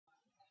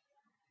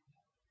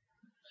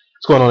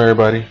What's going on,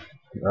 everybody?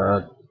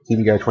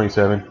 TV Guy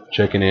 27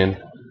 checking in.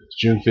 It's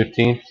June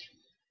 15th.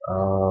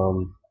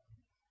 Um,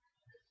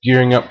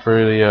 Gearing up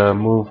for the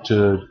move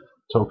to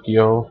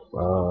Tokyo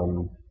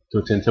to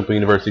attend Temple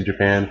University,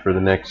 Japan for the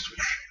next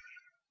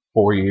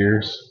 4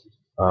 years.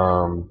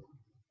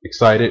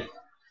 Excited.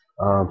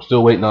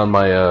 Still waiting on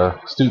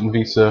my student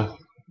visa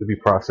to be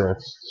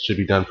processed. Should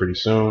be done pretty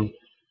soon.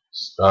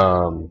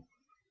 Um,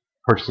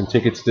 Purchasing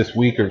tickets this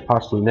week or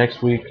possibly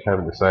next week.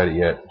 Haven't decided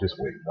yet. Just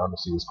waiting on to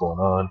see what's going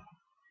on.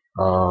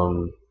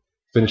 Um,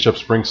 Finish up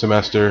spring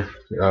semester.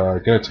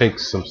 Gonna take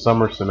some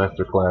summer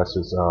semester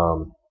classes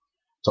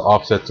to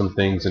offset some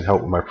things and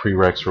help with my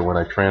prereqs for when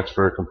I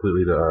transfer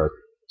completely to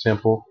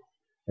Temple.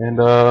 And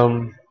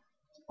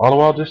all the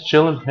while just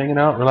chilling, hanging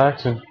out,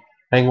 relaxing,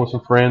 hanging with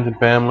some friends and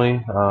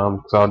family. I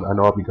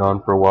know I'll be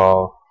gone for a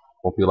while.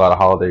 Won't be a lot of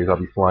holidays. I'll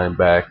be flying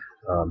back.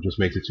 Just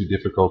makes it too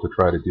difficult to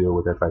try to deal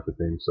with that type of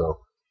thing. So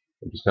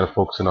I'm just kind of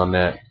focusing on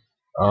that.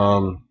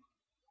 Um,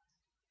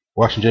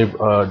 Watching J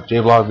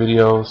Vlog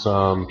videos.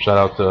 Shout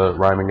out to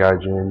Rhyme Guy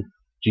Jin,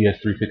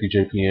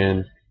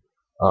 GS350JPN.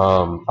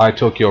 I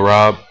Tokyo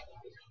Rob.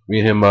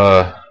 Me and him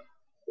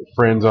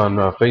friends on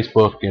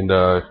Facebook,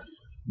 and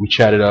we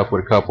chatted up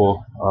with a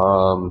couple.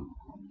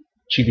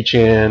 Chibi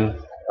Chan,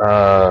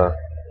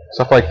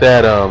 stuff like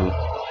that.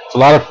 It's a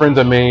lot of friends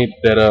I made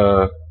that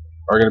are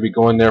going to be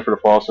going there for the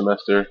fall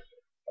semester.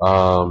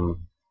 I'm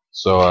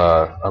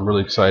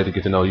really excited to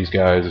get to know these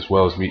guys as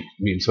well as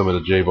meeting some of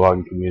the J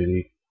vlogging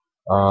community.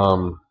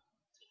 Um,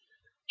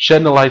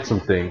 Shedding the light some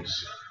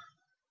things.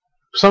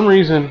 For some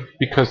reason,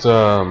 because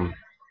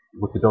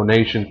with the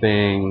donation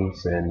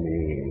things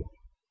and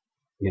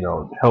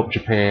the help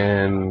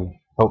Japan,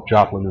 help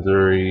Joplin,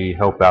 Missouri,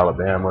 help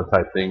Alabama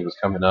type things is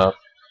coming up.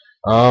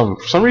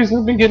 For some reason,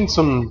 I've been getting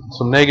some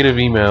negative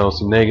emails,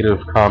 some negative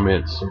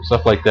comments, some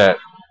stuff like that.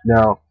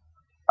 Now,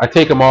 I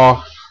take them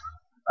off.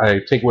 I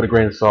take it with a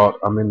grain of salt.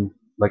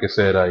 Like I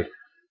said, I'm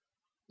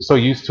so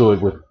used to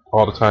it with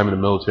all the time in the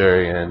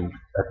military, and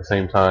at the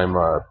same time,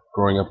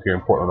 growing up here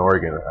in Portland,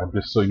 Oregon, I'm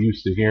just so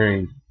used to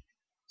hearing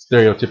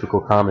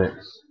stereotypical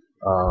comments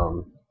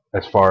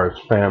as far as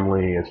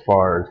family, as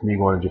far as me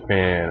going to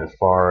Japan, as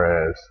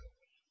far as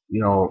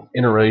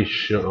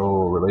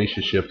interracial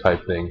relationship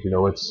type things.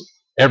 It's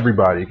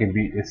everybody.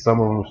 It's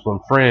someone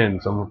from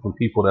friends, someone from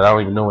people that I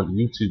don't even know in the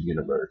YouTube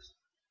universe.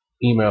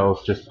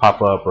 Emails just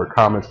pop up or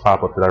comments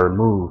pop up that I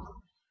remove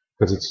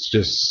because it's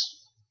just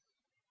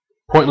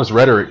pointless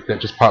rhetoric that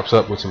just pops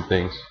up with some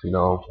things.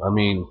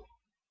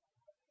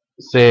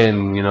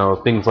 Saying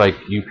things like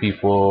you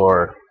people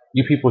or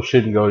you people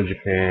shouldn't go to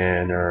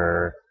Japan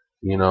or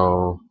you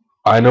know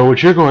I know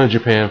what you're going to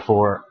Japan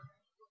for.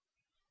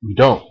 You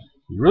don't.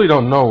 You really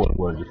don't know what I'm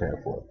going to Japan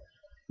for.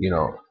 You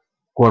know,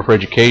 Going for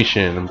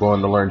education. I'm going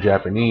to learn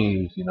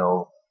Japanese.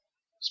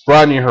 It's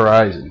broadening your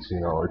horizons.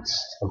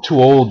 I'm too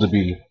old to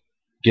be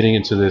getting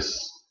into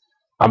this.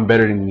 I'm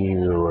better than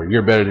you, or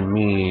you're better than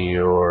me,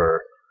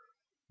 or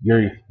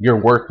you're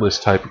worthless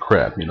type of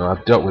crap.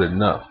 I've dealt with it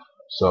enough.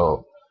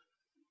 So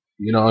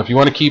if you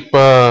want to keep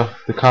the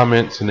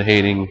comments and the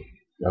hating,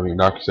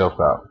 knock yourself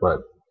out.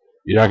 But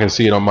you're not going to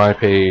see it on my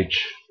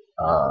page.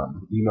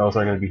 Emails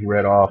aren't going to be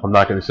read off. I'm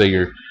not going to say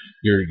your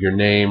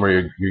name or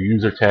your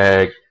user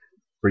tag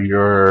for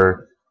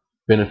your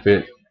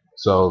benefit.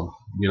 So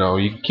you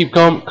can keep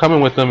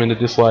coming with them in the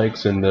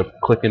dislikes and the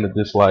clicking the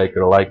dislike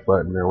or the like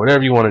button or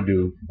whatever you want to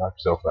do. Knock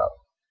yourself out.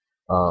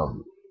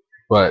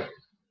 But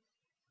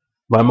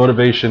my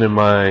motivation and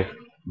my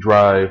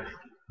drive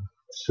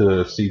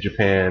to see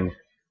Japan,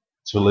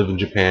 to live in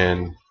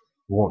Japan,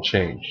 won't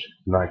change.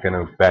 I'm not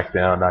gonna back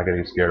down. Not gonna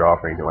get scared off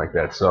or anything like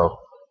that. So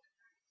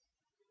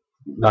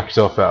knock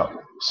yourself out.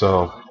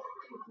 So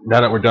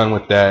now that we're done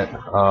with that,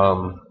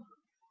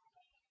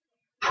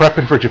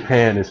 prepping for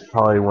Japan is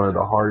probably one of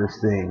the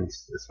hardest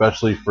things,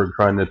 especially for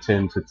trying to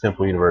attend to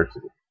Temple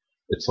University.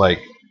 It's like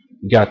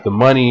you got the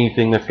money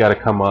thing that's got to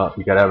come up.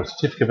 You got to have a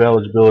certificate of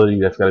eligibility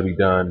that's got to be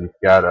done. You've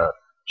got to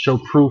show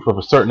proof of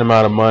a certain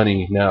amount of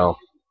money. Now,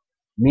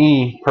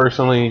 me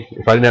personally,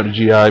 if I didn't have the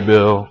GI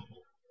Bill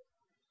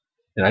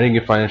and I didn't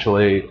get financial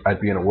aid,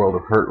 I'd be in a world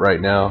of hurt right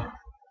now.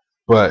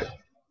 But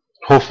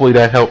hopefully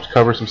that helps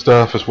cover some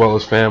stuff as well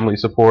as family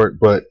support.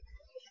 But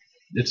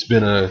it's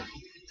been a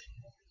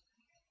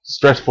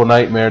stressful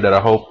nightmare that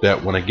I hope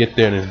that when I get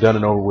there and it's done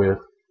and over with,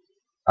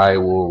 I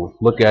will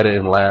look at it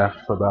and laugh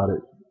about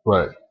it.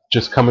 But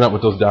just coming up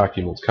with those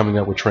documents, coming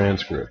up with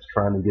transcripts,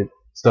 trying to get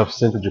stuff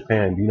sent to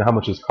Japan. Do you know how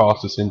much it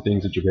costs to send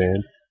things to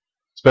Japan?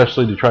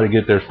 Especially to try to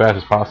get there as fast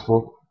as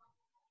possible.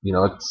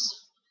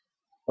 It's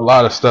a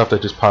lot of stuff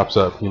that just pops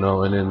up,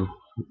 and then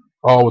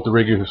all with the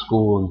rigors of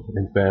school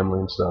and family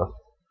and stuff.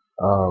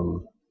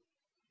 Um,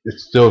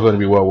 it's still going to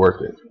be well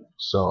worth it.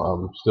 So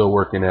I'm still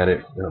working at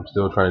it, and I'm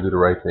still trying to do the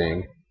right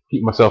thing,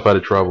 keep myself out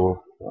of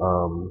trouble.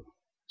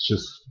 It's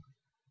just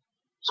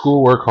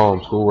school, work,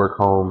 home, school, work,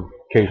 home.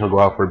 Occasionally go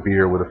out for a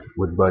beer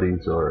with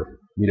buddies or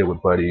meet up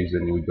with buddies,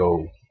 and we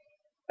go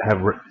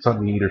have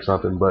something to eat or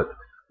something. But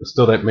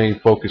still, that main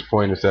focus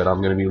point is that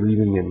I'm going to be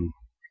leaving in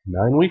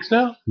 9 weeks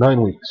now.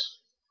 9 weeks.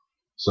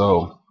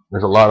 So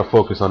there's a lot of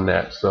focus on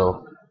that.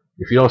 So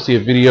if you don't see a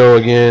video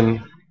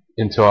again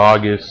until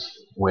August,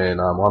 when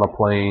I'm on a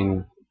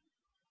plane,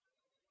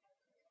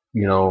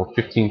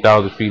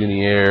 15,000 feet in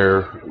the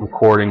air,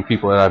 recording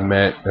people that I've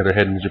met that are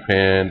heading to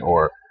Japan,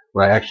 or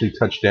when I actually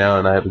touch down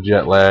and I have a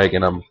jet lag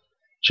and I'm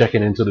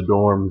checking into the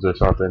dorms or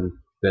something,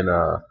 then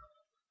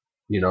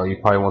you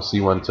probably won't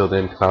see one until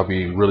then, because I'll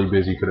be really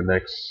busy for the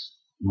next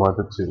month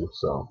or two.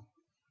 So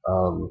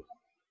um,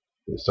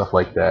 stuff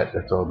like that.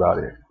 That's all about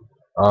it.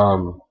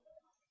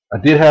 I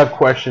did have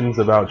questions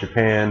about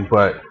Japan,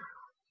 but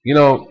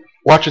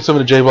watching some of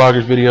the J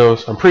bloggers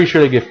videos, I'm pretty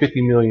sure they get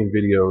 50 million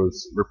videos,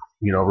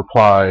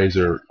 replies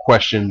or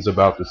questions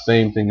about the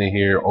same thing they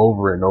hear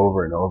over and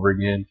over and over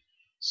again.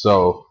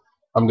 So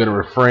I'm going to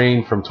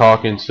refrain from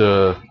talking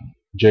to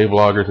J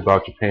bloggers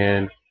about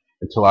Japan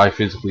until I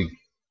physically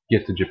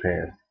get to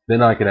Japan.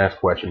 Then I can ask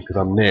questions because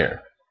I'm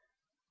there.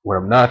 When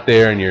I'm not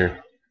there and you're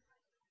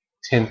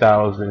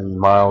 10,000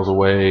 miles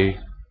away,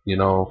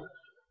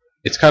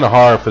 it's kind of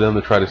hard for them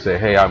to try to say,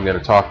 hey, I'm going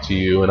to talk to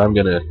you and I'm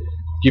going to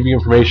give you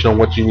information on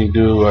what you need to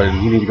do,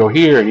 and you need to go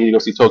here, and you need to go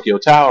see Tokyo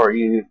Tower, or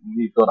you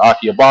need to go to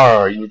Akihabara,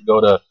 or you need to go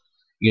to,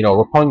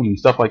 Roppongi,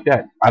 stuff like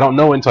that. I don't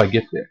know until I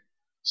get there.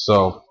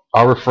 So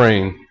I'll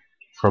refrain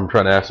from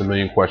trying to ask a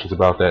million questions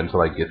about that until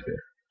I get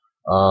there.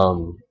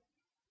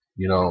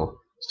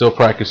 Still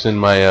practicing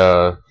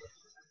my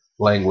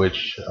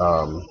language.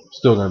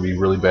 Still going to be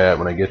really bad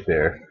when I get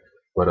there,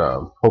 but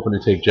hoping to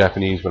take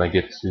Japanese when I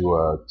get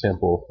to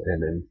Temple,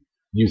 and then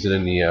use it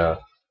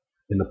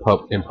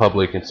in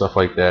public and stuff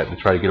like that, and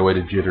try to get away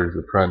the jitters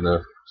of trying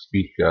to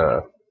speak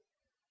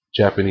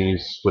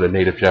Japanese with a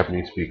native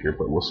Japanese speaker.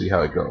 But we'll see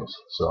how it goes.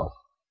 So,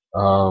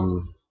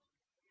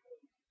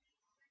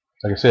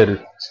 like I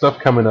said, stuff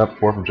coming up,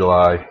 4th of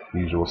July, the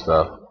usual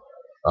stuff.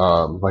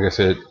 Like I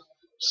said,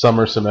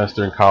 summer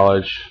semester in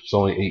college, it's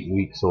only 8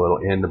 weeks, so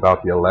it'll end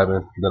about the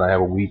 11th. Then I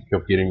have a week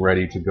of getting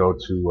ready to go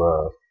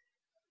to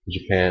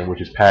Japan,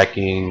 which is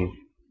packing,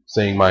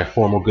 saying my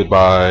formal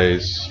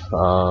goodbyes,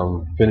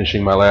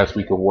 finishing my last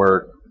week of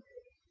work,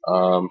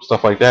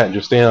 stuff like that, and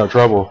just staying out of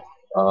trouble.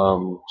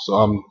 So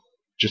I'm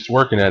just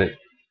working at it.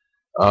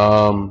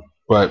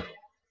 But if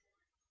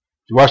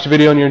you watch the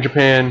video and you're in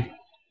Japan,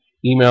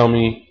 email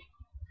me,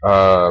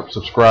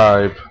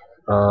 subscribe,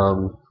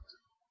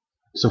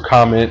 some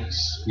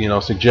comments,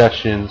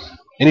 suggestions.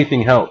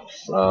 Anything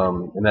helps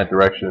in that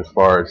direction as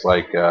far as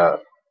like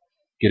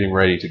getting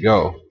ready to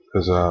go.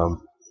 Because like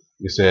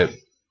I said,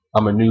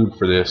 I'm a noob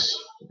for this,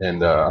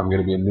 and I'm going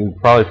to be a noob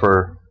probably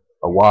for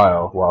a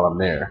while I'm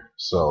there.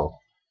 So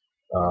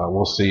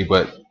we'll see.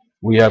 But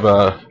we have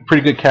a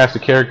pretty good cast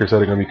of characters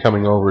that are going to be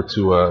coming over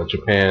to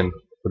Japan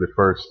for the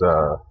first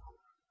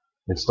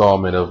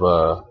installment of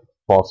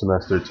fall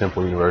semester at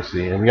Temple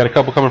University, and we got a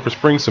couple coming for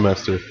spring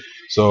semester.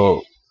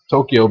 So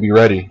Tokyo, be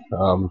ready.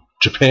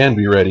 Japan,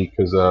 be ready,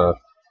 because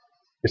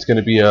it's going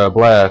to be a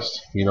blast.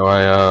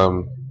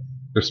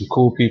 There's some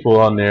cool people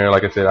on there.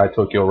 Like I said,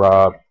 Tokyo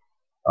Rob.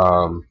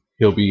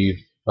 He'll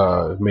be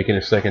making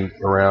his second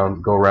go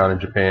around in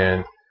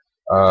Japan.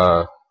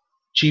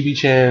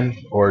 Chibi-chan,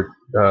 or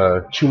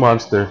Chew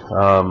Monster.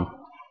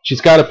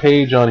 She's got a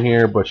page on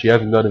here, but she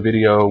hasn't done a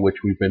video,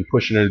 which we've been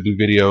pushing her to do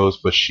videos,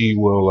 but she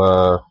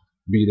will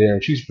be there,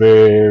 and she's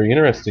very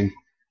interesting.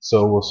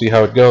 So we'll see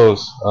how it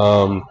goes.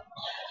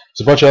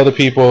 There's a bunch of other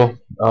people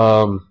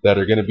that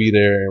are going to be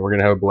there, and we're going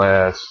to have a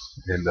blast.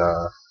 And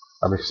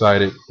I'm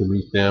excited to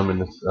meet them,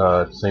 and at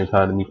the same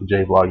time to meet the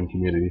J-vlogging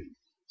community.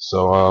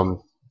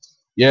 So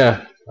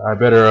yeah, I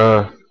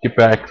better get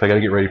back, because I got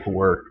to get ready for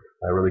work.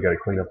 I really got to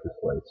clean up this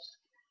place.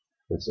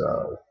 It's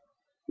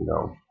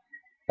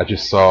I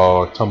just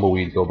saw a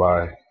tumbleweed go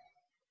by.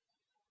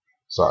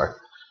 Sorry.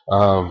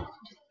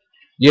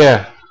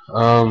 Yeah.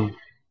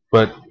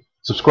 But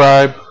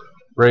subscribe,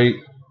 rate.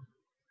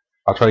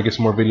 I'll try to get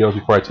some more videos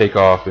before I take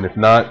off, and if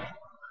not,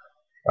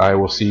 I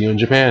will see you in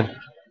Japan.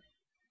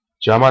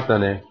 Ja mata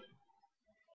ne.